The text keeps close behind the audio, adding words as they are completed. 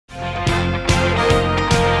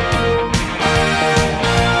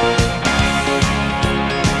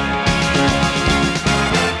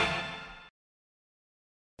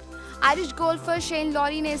Irish golfer Shane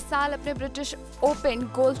lorry ने इस साल अपने ब्रिटिश ओपन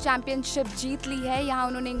गोल्फ चैंपियनशिप जीत ली है। यहाँ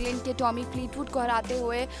उन्होंने इंग्लैंड के टॉमी फ्लीटवुड को हराते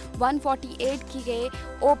हुए 148 की गए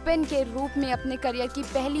ओपन के रूप में अपने करियर की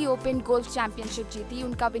पहली ओपन गोल्फ चैंपियनशिप जीती।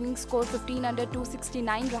 उनका विनिंग स्कोर 15 अंडर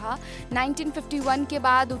 269 रहा। 1951 के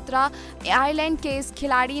बाद उत्तरा आयरलैंड के इस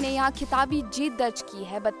खिलाड़ी ने यहाँ खिताबी जीत दर्ज की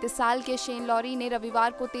है। 32 साल के शेन लॉरी ने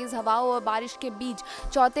रविवार को तेज हवाओं और बारिश के बीच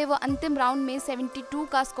चौथे व अंतिम राउंड में 72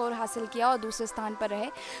 का स्कोर हासिल किया और दूसरे स्थान पर रहे।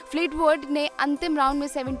 फ्लीटवुड ने अंतिम राउंड में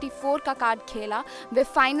 74 का कार्ड खेला। वे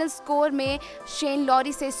फाइनल स्कोर में शेन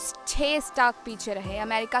लॉरी से 6 स्ट्रोक पीछे रहे।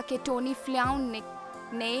 अमेरिका के टोनी फ्लियाउन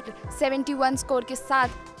ने 71 स्कोर के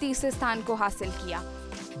साथ तीसरे स्थान को हासिल किया।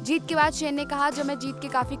 जीत के बाद शेन ने कहा, जब मैं जीत के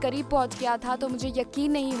काफ़ी करीब पहुंच गया था तो मुझे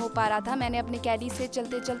यकीन नहीं हो पा रहा था। मैंने अपने कैडी से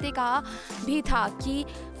चलते चलते कहा भी था कि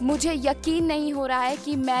मुझे यकीन नहीं हो रहा है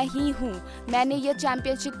कि मैं ही हूँ। मैंने ये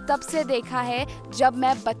चैंपियनशिप तब से देखा है जब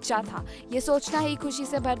मैं बच्चा था। ये सोचना ही खुशी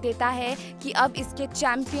से भर देता है कि अब इसके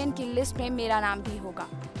चैंपियन की लिस्ट में मेरा नाम भी होगा।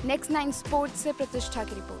 नेक्स्ट 9 स्पोर्ट्स से प्रतिष्ठा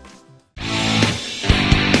की रिपोर्ट।